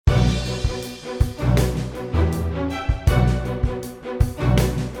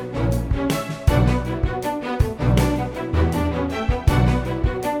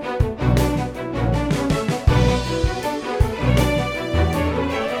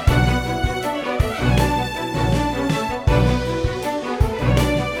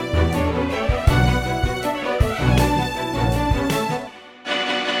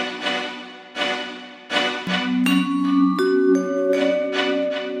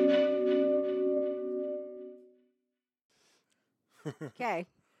Okay.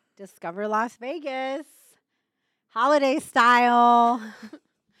 Discover Las Vegas. Holiday style.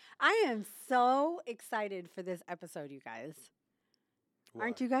 I am so excited for this episode, you guys. Why?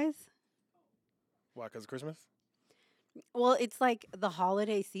 Aren't you guys? Why? Because Christmas? Well, it's like the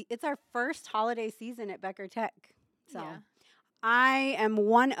holiday season. It's our first holiday season at Becker Tech. So Yeah. I am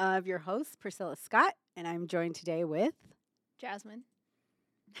one of your hosts, Priscilla Scott, and I'm joined today with Jasmine.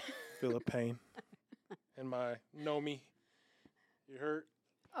 Philip Payne. And my Nomi. You heard?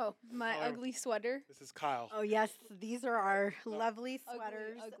 Oh, my Oh. ugly sweater. This is Kyle. Oh yes, these are our No. lovely Ugly,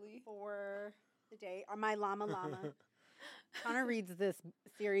 sweaters ugly. for the day. Are my llama llama. Connor reads this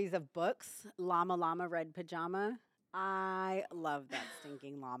series of books, Llama Llama Red Pajama. I love that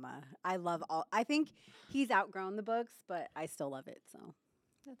stinking llama. I think he's outgrown the books, but I still love it. So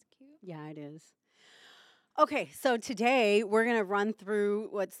That's cute. yeah, it is. Okay, so today we're going to run through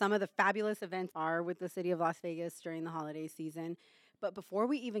what some of the fabulous events are with the city of Las Vegas during the holiday season. But before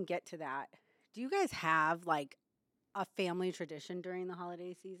we even get to that, do you guys have like a family tradition during the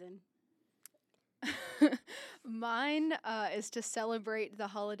holiday season? Mine is to celebrate the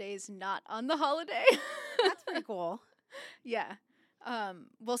holidays not on the holiday. That's pretty cool. Yeah.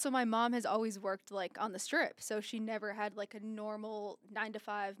 Well, so my mom has always worked like on the strip, so she never had like a normal 9 to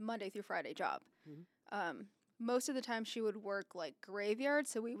 5 Monday through Friday job. Mhm. Most of the time she would work like graveyard,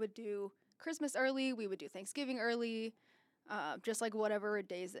 so we would do Christmas early, we would do Thanksgiving early, just like whatever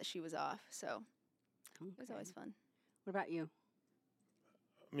days that she was off. So it was always fun. What about you?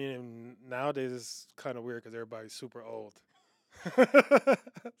 I mean, nowadays it's kind of weird because everybody's super old.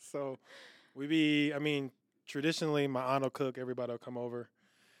 So traditionally my aunt will cook, everybody will come over.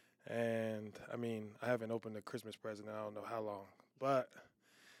 And I haven't opened a Christmas present in I don't know how long. But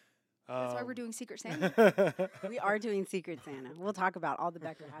That's why we're doing Secret Santa. We are doing Secret Santa. We'll talk about all the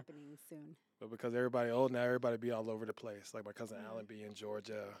Becker happenings soon. But because everybody old now, everybody be all over the place. Like my cousin Mhm. Alan be in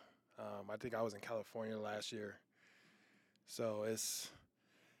Georgia. I think I was in California last year. So it's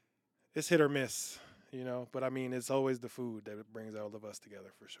hit or miss, you know. But I mean, it's always the food that brings all of us together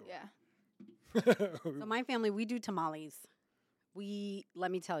for sure. Yeah. So my family, we do tamales. We,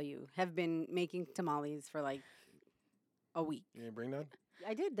 let me tell you, have been making tamales for like a week. You didn't bring none?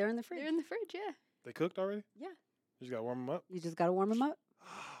 I did. They're in the fridge. They're in the fridge, yeah. They cooked already? Yeah. You just got to warm them up? You just got to warm them up.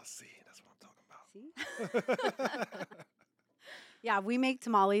 Oh, see, that's what I'm talking See? about. Yeah, we make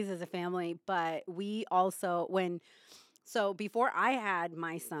tamales as a family, but we also so before I had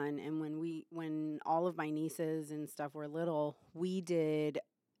my son and when all of my nieces and stuff were little, we did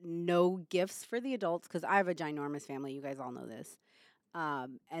no gifts for the adults because I have a ginormous family. You guys all know this.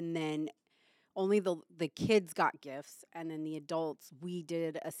 And then only the kids got gifts, and then the adults, we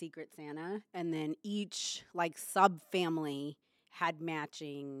did a Secret Santa, and then each like sub family had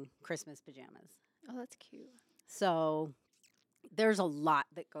matching Christmas pajamas. Oh, that's cute. So there's a lot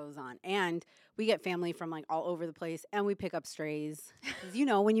that goes on. And we get family from like all over the place, and we pick up strays. 'Cause you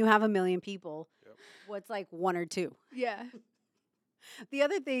know, when you have a million people, Yep. what's like one or two? Yeah. The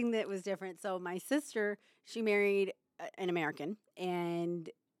other thing that was different, so my sister, she married an American, and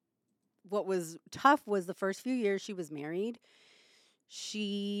what was tough was the first few years she was married,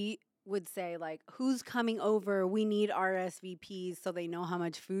 she would say like, who's coming over? We need RSVPs so they know how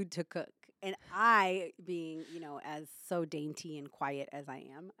much food to cook. And I, being, you know, as so dainty and quiet as I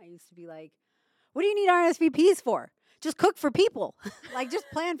am, I used to be like, what do you need RSVPs for? Just cook for people. Like just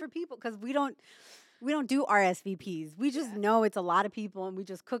plan for people, because we don't do RSVPs. We just Yeah. know it's a lot of people, and we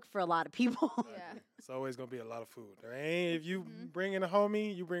just cook for a lot of people. Yeah. It's always going to be a lot of food. There ain't, if you Mhm. bring in a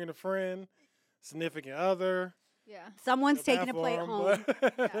homie, you bring in a friend, significant other. Yeah. Someone's feel bad taking a for plate 'em, home.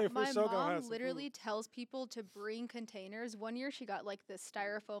 but Yeah, they for my sure gonna mom have some literally food. tells people to bring containers. One year she got like the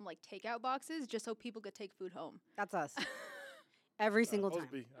styrofoam like takeout boxes just so people could take food home. That's us. Every single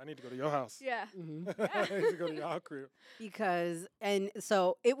Supposed time. to be. I need to go to your house. Yeah. Mhm. I need to go to your crib. Because and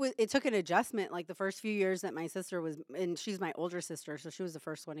so it took an adjustment like the first few years that my sister was, and she's my older sister, so she was the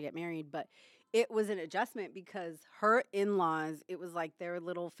first one to get married, but it was an adjustment because her in-laws, it was like their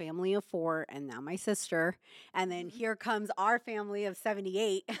little family of 4 and now my sister, and then Mhm. here comes our family of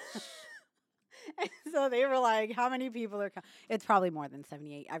 78. And so they were like, how many people are it's probably more than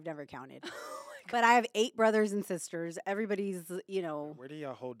 78. I've never counted. But I have 8 brothers and sisters. Everybody's, you know, Where do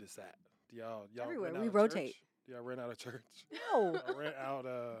y'all hold this at? Do y'all Everywhere. rent out We a rotate. Church? Do y'all rent out a church? no. Y'all rent out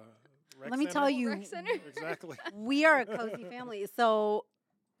a rec Let me tell center? you, Rec center? Exactly. we are a cozy family. So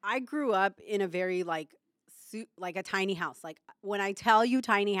I grew up in a very like a tiny house. Like when I tell you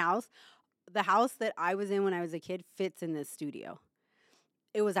tiny house, the house that I was in when I was a kid fits in this studio.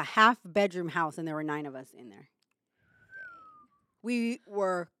 It was a half bedroom house, and there were 9 of us in there. We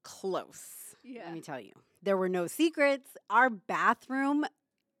were close. Yeah. Let me tell you. There were no secrets. Our bathroom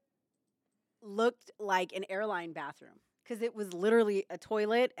looked like an airline bathroom because it was literally a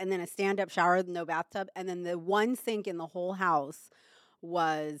toilet and then a stand-up shower with no bathtub. And then the one sink in the whole house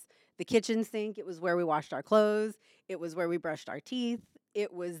was the kitchen sink. It was where we washed our clothes. It was where we brushed our teeth.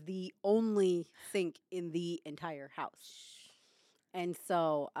 It was the only sink in the entire house. And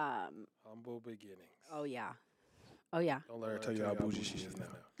so, Humble beginnings. oh yeah. Oh yeah. Don't let her tell you how bougie she is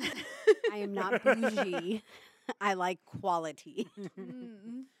now. I am not bougie. I like quality.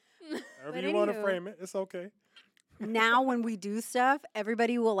 Mm. However But you want to anywho. frame it, it's okay. Now when we do stuff,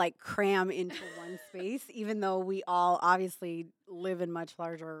 everybody will like cram into one space, even though we all obviously live in much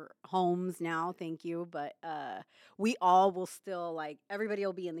larger homes now, thank you. But we all will still like everybody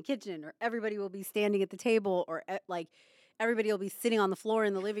will be in the kitchen or everybody will be standing at the table or like everybody will be sitting on the floor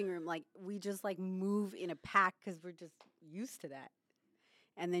in the living room. Like we just like move in a pack because we're just used to that.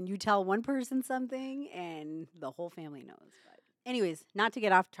 And then you tell one person something and the whole family knows. But anyways, not to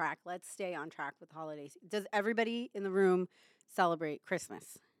get off track, let's stay on track with holidays. Does everybody in the room celebrate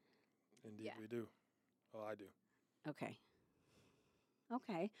Christmas? Indeed, Yeah. we do. Oh, I do. Okay.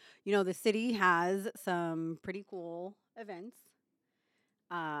 Okay. You know, the city has some pretty cool events.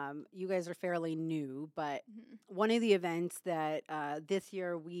 You guys are fairly new, but Mhm. one of the events that this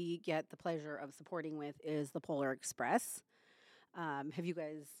year we get the pleasure of supporting with is the Polar Express. Have you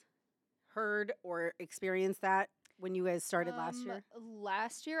guys heard or experienced that when you guys started last year?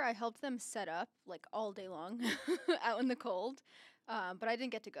 Last year, I helped them set up like all day long out in the cold, but I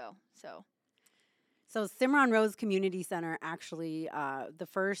didn't get to go. So Cimarron Rose Community Center actually,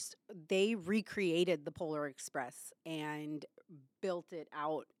 they recreated the Polar Express and built it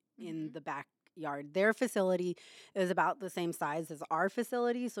out in Mhm. the backyard. Their facility is about the same size as our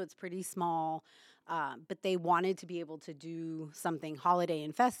facility, so it's pretty small. But they wanted to be able to do something holiday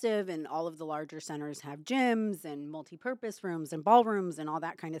and festive, and all of the larger centers have gyms and multi-purpose rooms and ballrooms and all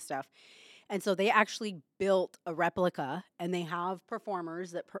that kind of stuff. And so they actually built a replica, and they have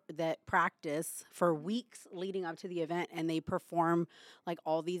performers that practice for weeks leading up to the event, and they perform like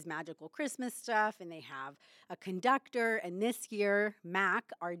all these magical Christmas stuff, and they have a conductor. And this year, Mac,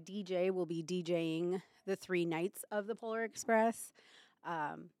 our DJ, will be DJing the 3 nights of the Polar Express.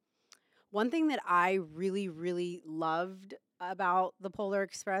 One thing that I really, really loved about the Polar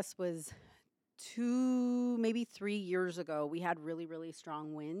Express was 2, maybe 3 years ago, we had really, really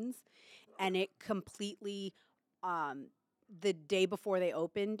strong winds, and it completely, the day before they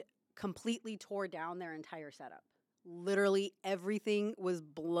opened, completely tore down their entire setup. Literally everything was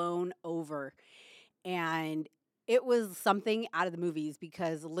blown over, and it was something out of the movies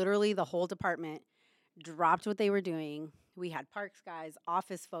because literally the whole department dropped what they were doing. We had parks guys,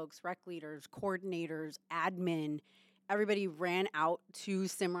 office folks, rec leaders, coordinators, admin. Everybody ran out to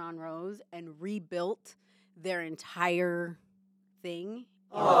Cimarron Rose and rebuilt their entire thing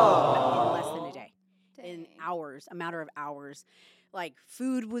in less than a day. In Dang. hours, a matter of hours. Like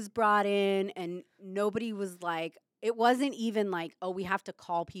food was brought in, and nobody was like, it wasn't even like, oh, we have to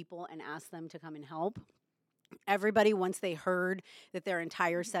call people and ask them to come and help. Everybody, once they heard that their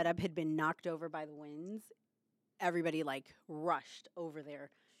entire setup had been knocked over by the winds, everybody like rushed over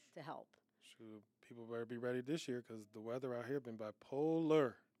there to help. Shoot, people better be ready this year because the weather out here been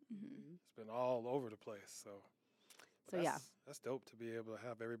bipolar. Mhm. It's been all over the place. So, So yeah, that's dope to be able to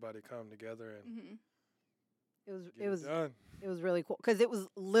have everybody come together and Mhm. get it done. it was really cool because it was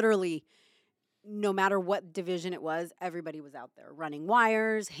literally no matter what division it was, everybody was out there running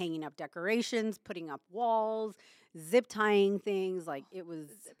wires, hanging up decorations, putting up walls, zip tying things. Like it was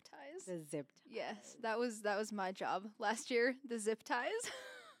The zip ties. the zip. Yes, that was my job last year. The zip ties.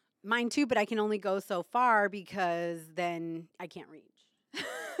 Mine too, but I can only go so far because then I can't reach.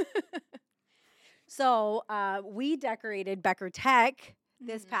 So we decorated Becker Tech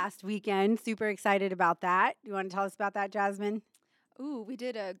this Mhm. past weekend. Super excited about that. Do you want to tell us about that, Jasmine? Ooh, we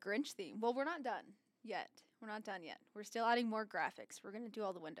did a Grinch theme. Well, we're not done yet. We're not done yet. We're still adding more graphics. We're gonna do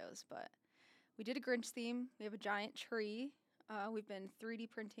all the windows, but we did a Grinch theme. We have a giant tree. We've been 3D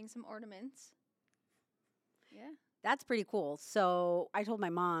printing some ornaments. Yeah. That's pretty cool. So I told my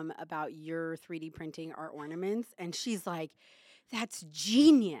mom about your 3D printing our ornaments, and she's like, "That's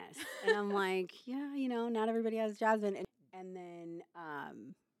genius." And I'm like, "Yeah, you know, not everybody has Jasmine." And then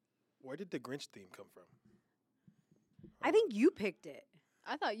Where did the Grinch theme come from? I think you picked it.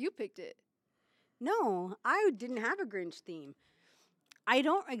 I thought you picked it. No, I didn't have a Grinch theme. I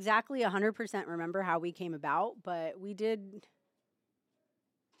don't exactly 100% remember how we came about, but we did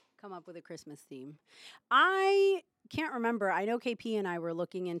come up with a Christmas theme. I can't remember. I know KP and I were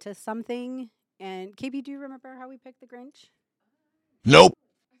looking into something. And KP, do you remember how we picked the Grinch? Nope.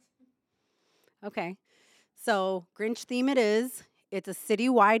 Okay. So, Grinch theme it is. It's a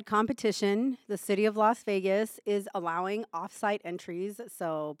citywide competition. The city of Las Vegas is allowing off-site entries.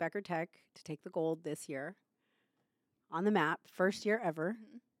 So, Becker Tech to take the gold this year on the map, first year ever.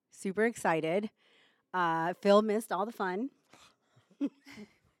 Mhm. Super excited. Phil missed all the fun. It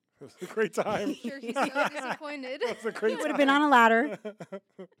was a great time. I'm sure he's so disappointed. It was a great You would have been on a ladder.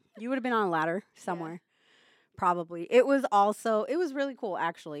 You would have been on a ladder somewhere. Probably. It was really cool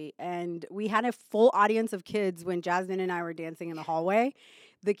actually. And we had a full audience of kids when Jasmine and I were dancing in the hallway.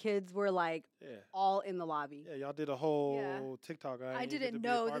 The kids were like Yeah. all in the lobby. Yeah, y'all did a whole TikTok. I didn't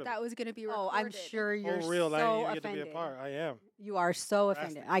know that was going to be recorded. Oh, I'm sure you're Oh, real. so I didn't even get offended. to be a part. I am. You are so Has to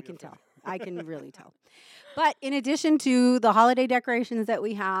offended. be I can tell. offended. I can really tell. But in addition to the holiday decorations that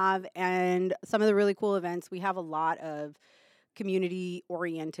we have and some of the really cool events, we have a lot of community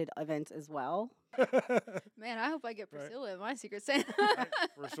oriented events as well. Man, I hope I get Right. Priscilla in my Secret Santa. Right,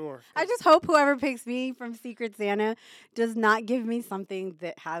 for sure. I just hope whoever picks me from Secret Santa does not give me something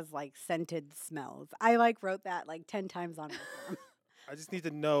that has like scented smells. I like wrote that like 10 times on my form. I just need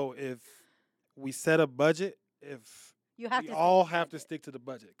to know if we set a budget, if You have we to all stick to the have to budget. stick to the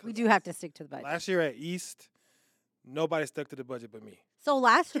budget. We 'cause do have to stick to the budget. Last year at East, nobody stuck to the budget but me. So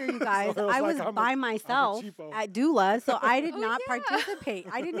last year, you So guys, it was I like was I'm a- by myself cheapo. at Doula, so I did Oh, not yeah. participate.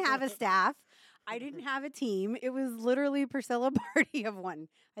 I didn't have a staff. I didn't have a team. It was literally Priscilla party of one.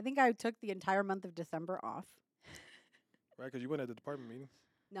 I think I took the entire month of December off. Right? Because you went at the department meeting.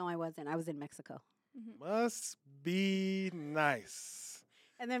 No, I wasn't. I was in Mexico. Mhm. Must be nice.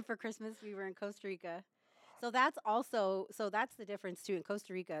 And then for Christmas, we were in Costa Rica. So that's the difference too. In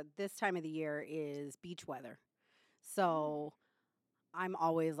Costa Rica, this time of the year is beach weather. So I'm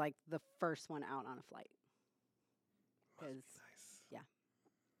always like the first one out on a flight. Must be 'Cause- nice.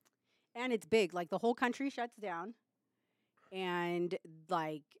 And it's big. Like the whole country shuts down. And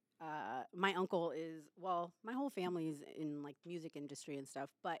like my uncle my whole family is in like music industry and stuff,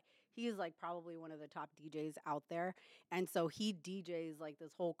 but he's like probably one of the top DJs out there. And so he DJs like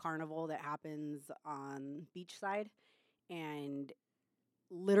this whole carnival that happens on beachside, and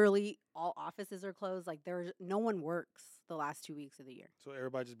literally all offices are closed. Like there's no one works the last 2 weeks of the year. So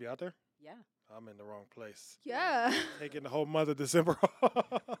everybody just be out there? Yeah. I'm in the wrong place. Yeah. Taking the whole month of December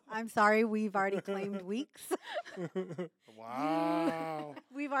I'm sorry, we've already claimed weeks. Wow.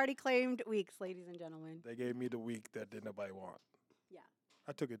 We've already claimed weeks, ladies and gentlemen. They gave me the week that did nobody want. Yeah.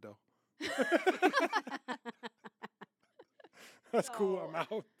 I took it though. That's cool. I'm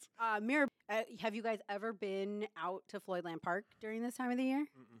So- out. Mira, have you guys ever been out to Floydland Park during this time of the year?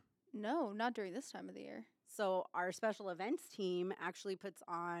 Mm-mm. No, not during this time of the year. So our special events team actually puts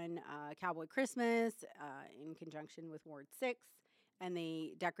on Cowboy Christmas in conjunction with Ward 6, and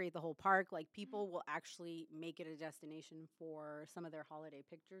they decorate the whole park. Like people will actually make it a destination for some of their holiday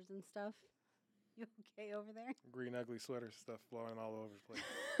pictures and stuff. You okay over there? Green ugly sweater stuff blowing all over the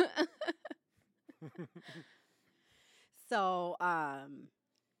place. So,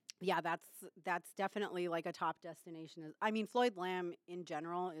 yeah, that's definitely like a top destination. I mean, Floyd Lamb in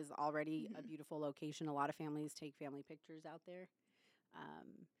general is already a Mhm. beautiful location. A lot of families take family pictures out there.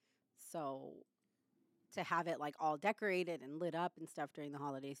 So to have it like all decorated and lit up and stuff during the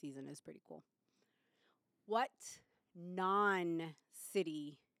holiday season is pretty cool. What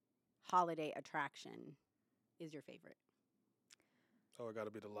non-city holiday attraction is your favorite? Oh, it got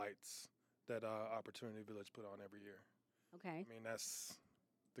to be the lights that Opportunity Village put on every year. Okay. I mean, that's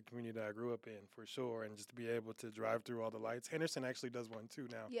the community that I grew up in for sure, and just to be able to drive through all the lights. Henderson actually does one too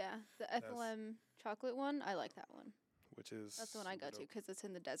now, Yeah, the FLM chocolate one. I like that one. which is That's the one I super go to dope. because it's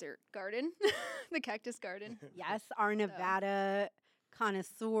in the desert garden, the cactus garden. Yes, our Nevada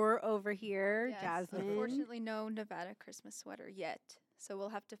connoisseur over here, Yes, Jasmine. Unfortunately, no Nevada Christmas sweater yet. So we'll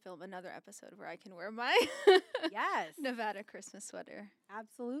have to film another episode where I can wear my Yes, Nevada Christmas sweater.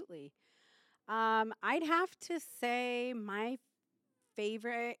 absolutely. I'd have to say my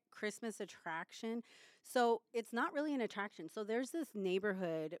favorite Christmas attraction. So it's not really an attraction. So there's this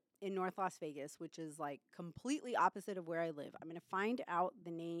neighborhood in North Las Vegas, which is like completely opposite of where I live. I'm going to find out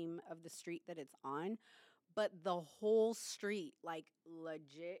the name of the street that it's on, but the whole street, like,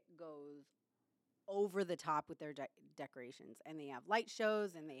 legit goes over the top with their decorations. And they have light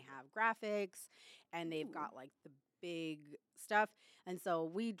shows and they have graphics and they've Ooh. got like the big stuff. And so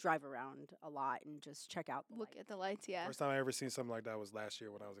we drive around a lot and just check out the Look lights. at the lights, yeah. First time I ever seen something like that was last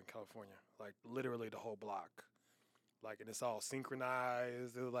year when I was in California. Like literally the whole block. Like, and it's all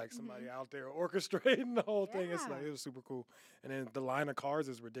synchronized. It was like somebody out there orchestrating the whole thing. It's like, Yeah. it was super cool. And then the line of cars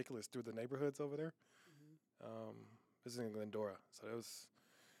is ridiculous through the neighborhoods over there. Mhm. This is in Glendora. So it was,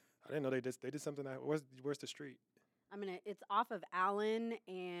 I didn't know they did something that, where's the street? It's off of Allen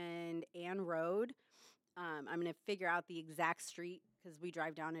and Ann Road. I'm going to figure out the exact street because we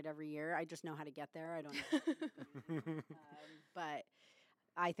drive down it every year. I just know how to get there. I don't know. But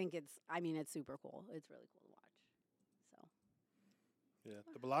I think it's super cool. It's really cool to watch. So Yeah,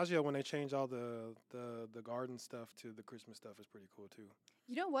 the Bellagio, when they change all the garden stuff to the Christmas stuff, is pretty cool too.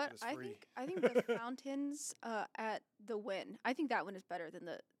 You know what? It's I free. think the fountains at the Wynn. I think that one is better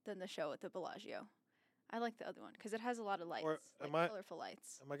than the show at the Bellagio. I like the other one because it has a lot of lights, colorful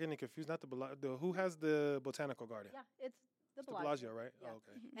lights. Am I getting confused? Not the Bellagio. Who has the botanical garden? yeah, it's the It's the Bellagio. Bellagio, right? Yeah. Oh,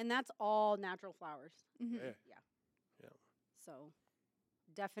 okay. And that's all natural flowers. Mhm. Yeah. So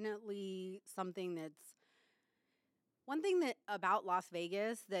definitely something that's one thing that about Las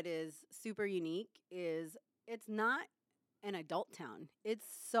Vegas that is super unique is it's not an adult town. It's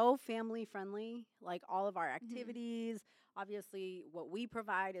so family friendly. Like all of our activities, obviously what we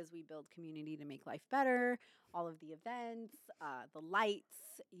provide is we build community to make life better. All of the events, the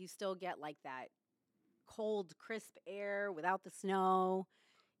lights, you still get like that cold, crisp air without the snow.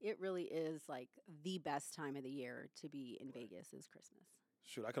 It really is like the best time of the year to be in Vegas is Christmas.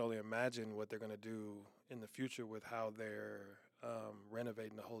 Shoot, I can only imagine what they're gonna do in the future with how they're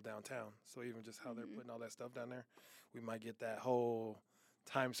renovating the whole downtown. So even just how they're putting all that stuff down there, we might get that whole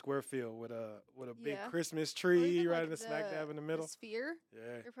Times Square feel with a big Yeah. Christmas Or tree even, right like, in the smack dab in the middle. The Sphere.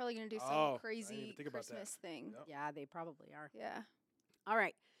 Yeah. They're probably gonna do Oh, I some didn't even crazy think about that. Christmas thing. Yep. Yeah, they probably are. Yeah. All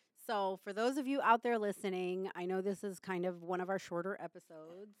right. So, for those of you out there listening, I know this is kind of one of our shorter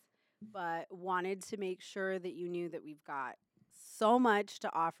episodes, but wanted to make sure that you knew that we've got so much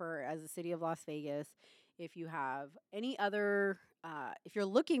to offer as the city of Las Vegas. If you have any other, if you're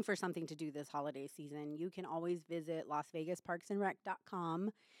looking for something to do this holiday season, you can always visit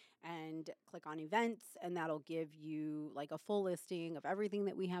LasVegasParksandRec.com and click on events, and that'll give you like a full listing of everything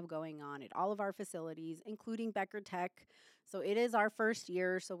that we have going on at all of our facilities, including Becker Tech. So it is our first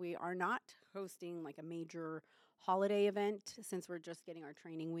year, so we are not hosting like a major holiday event since we're just getting our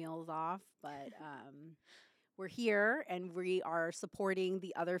training wheels off, but we're here and we are supporting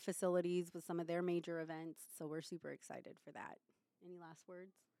the other facilities with some of their major events, so we're super excited for that. Any last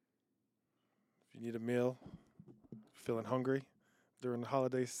words? If you need a meal, feeling hungry during the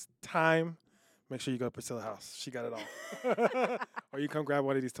holidays time, make sure you go to Priscilla House. She got it all. Or you come grab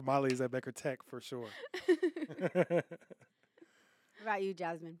one of these tamales at Becker Tech for sure. What about you,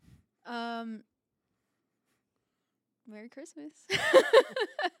 Jasmine? Merry Christmas.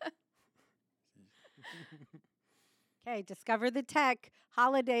 Okay, Discover the Tech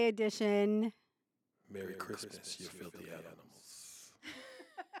Holiday Edition. Merry Christmas, you filthy animals.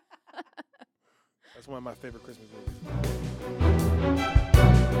 That's one of my favorite Christmas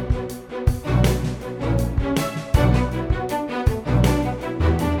movies.